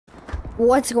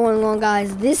What's going on,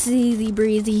 guys? This is Easy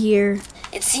Breezy here.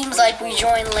 It seems like we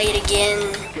joined late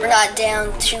again. We're not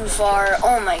down too far.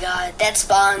 Oh my god, that's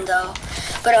Spawn though.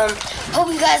 But hope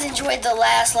you guys enjoyed the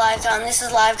last LiveCon. This is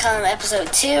LiveCon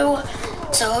episode 2.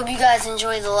 So hope you guys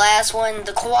enjoyed the last one.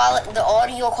 The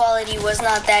audio quality was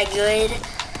not that good.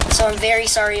 So I'm very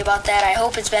sorry about that. I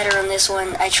hope it's better on this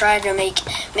one. I tried to make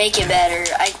it better.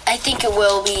 I think it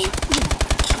will be.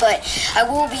 But I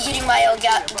will be getting my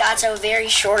Elgato very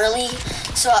shortly.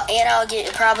 So, and I'll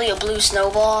get probably a blue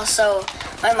snowball. So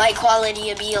my mic quality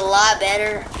will be a lot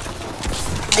better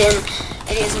than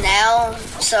it is now.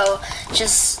 So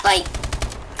just like,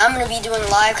 I'm going to be doing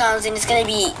live comms and it's going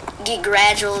to get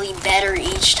gradually better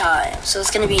each time. So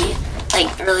it's going to be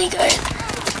like really good.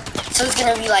 So it's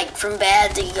going to be like from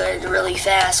bad to good really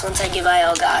fast once I get my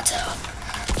Elgato.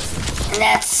 And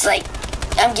that's like,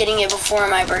 I'm getting it before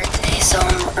my birthday, so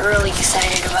I'm really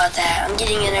excited about that. I'm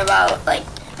getting it about, like,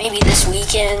 maybe this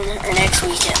weekend or next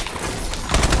weekend.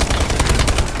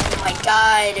 Oh my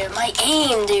god, my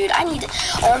aim, dude.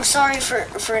 I'm sorry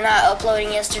for not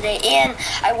uploading yesterday, and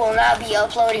I will not be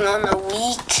uploading on the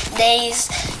weekdays,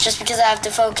 just because I have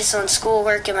to focus on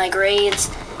schoolwork and my grades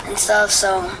and stuff,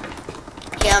 so,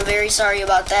 yeah, I'm very sorry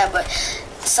about that, but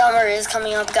summer is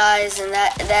coming up, guys, and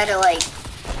that'll, like,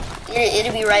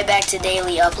 it'll be right back to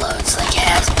daily uploads like it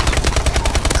has been.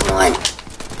 Come on.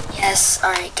 Yes,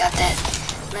 alright, got that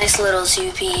nice little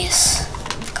two-piece.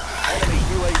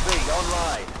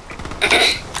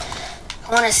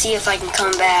 I want to see if I can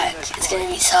come back. It's going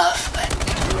to be tough, but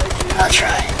I'll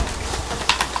try.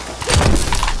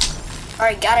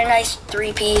 Alright, got a nice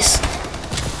three-piece.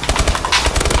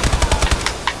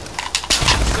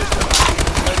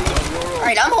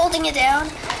 Alright, I'm holding it down.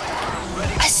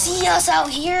 I see us out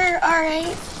here.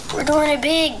 Alright. We're doing it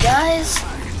big, guys.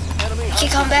 We can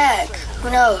come back. Who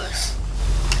knows?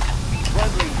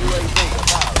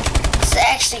 It's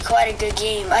actually quite a good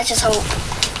game. I just hope.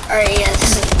 Alright, yeah,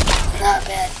 this is not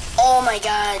bad. Oh my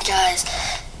god, guys.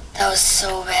 That was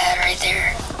so bad right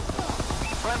there.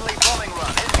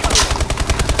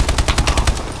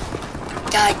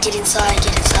 God, get inside,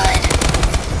 get inside.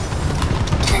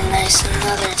 Get a nice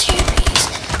another two-piece.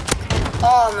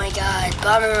 Oh my god,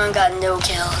 Bombing Run got no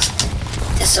kills.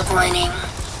 Disappointing.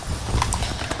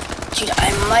 Dude, I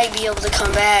might be able to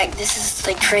come back. This is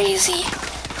like crazy.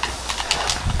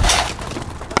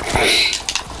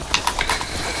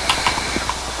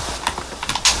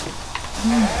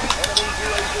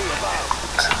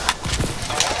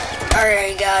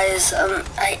 Alright guys,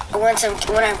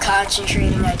 when I'm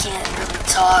concentrating I can't really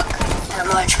talk that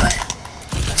much, but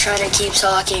I'll try to keep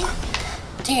talking.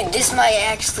 Dude, this might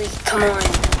actually, come on.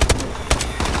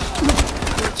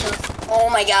 Oh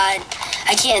my god.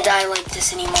 I can't die like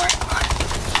this anymore.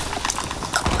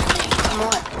 Come on, dude. Come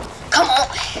on. Come on.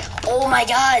 Oh my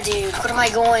god, dude. What am I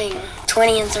going?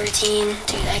 20 and 13?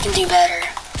 Dude, I can do better.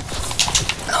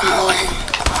 Come on.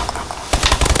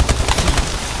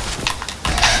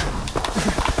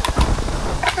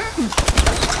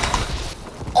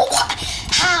 Oh,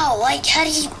 how? Like, how do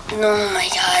you... Oh my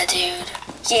god, dude.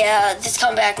 Yeah, this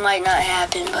comeback might not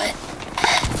happen, but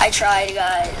I tried,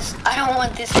 guys. I don't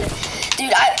want this to...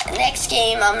 Dude, next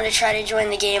game, I'm going to try to join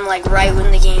the game, like, right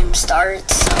when the game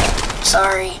starts. So,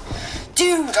 sorry.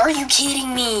 Dude, are you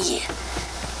kidding me?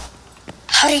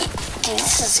 How do you... Dude,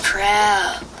 this is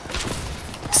crap.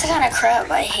 This is the kind of crap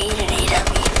I hate in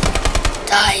AW.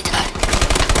 Die, die.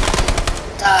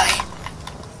 Die.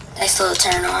 Nice little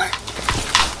turn on.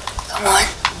 Come on.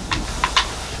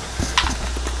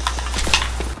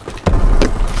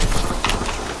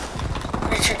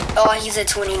 Oh, he's at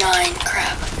 29.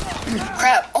 Crap.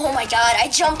 Crap. Oh my god, I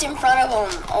jumped in front of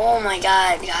him. Oh my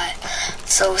god, God.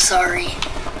 So sorry.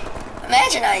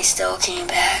 Imagine I still came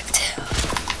back, too.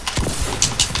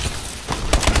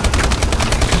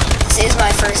 This is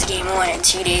my first game on in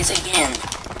 2 days again.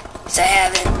 Because I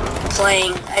haven't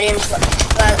playing.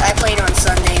 I played on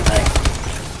Sunday, but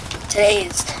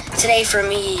today for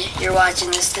me, you're watching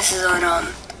this. This is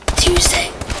on Tuesday.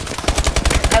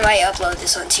 I might upload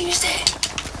this on Tuesday.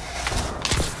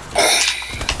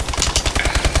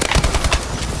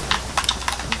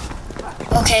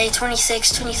 Okay,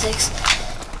 26.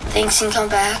 Things can come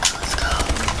back. Let's go.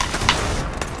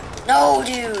 No,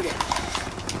 dude.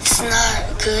 It's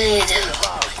not good.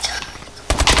 Oh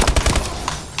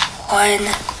my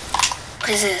god. What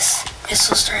is this?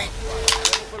 Missile strike.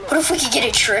 What if we could get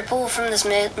a triple from this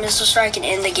missile strike and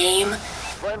end the game?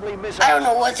 I don't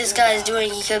know what this guy is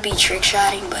doing. He could be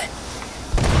trick-shotting, but...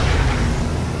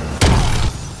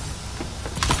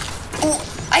 Ooh,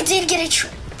 I did get a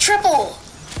triple!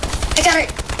 I got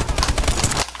it!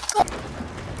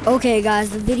 Okay,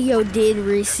 guys, the video did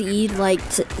recede like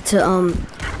to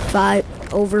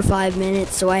over 5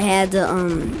 minutes, so I had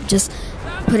to just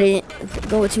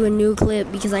go to a new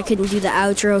clip because I couldn't do the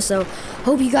outro. So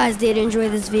hope you guys did enjoy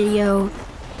this video.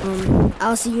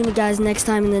 I'll see you guys next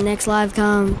time in the next live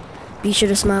com. Be sure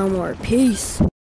to smile more. Peace.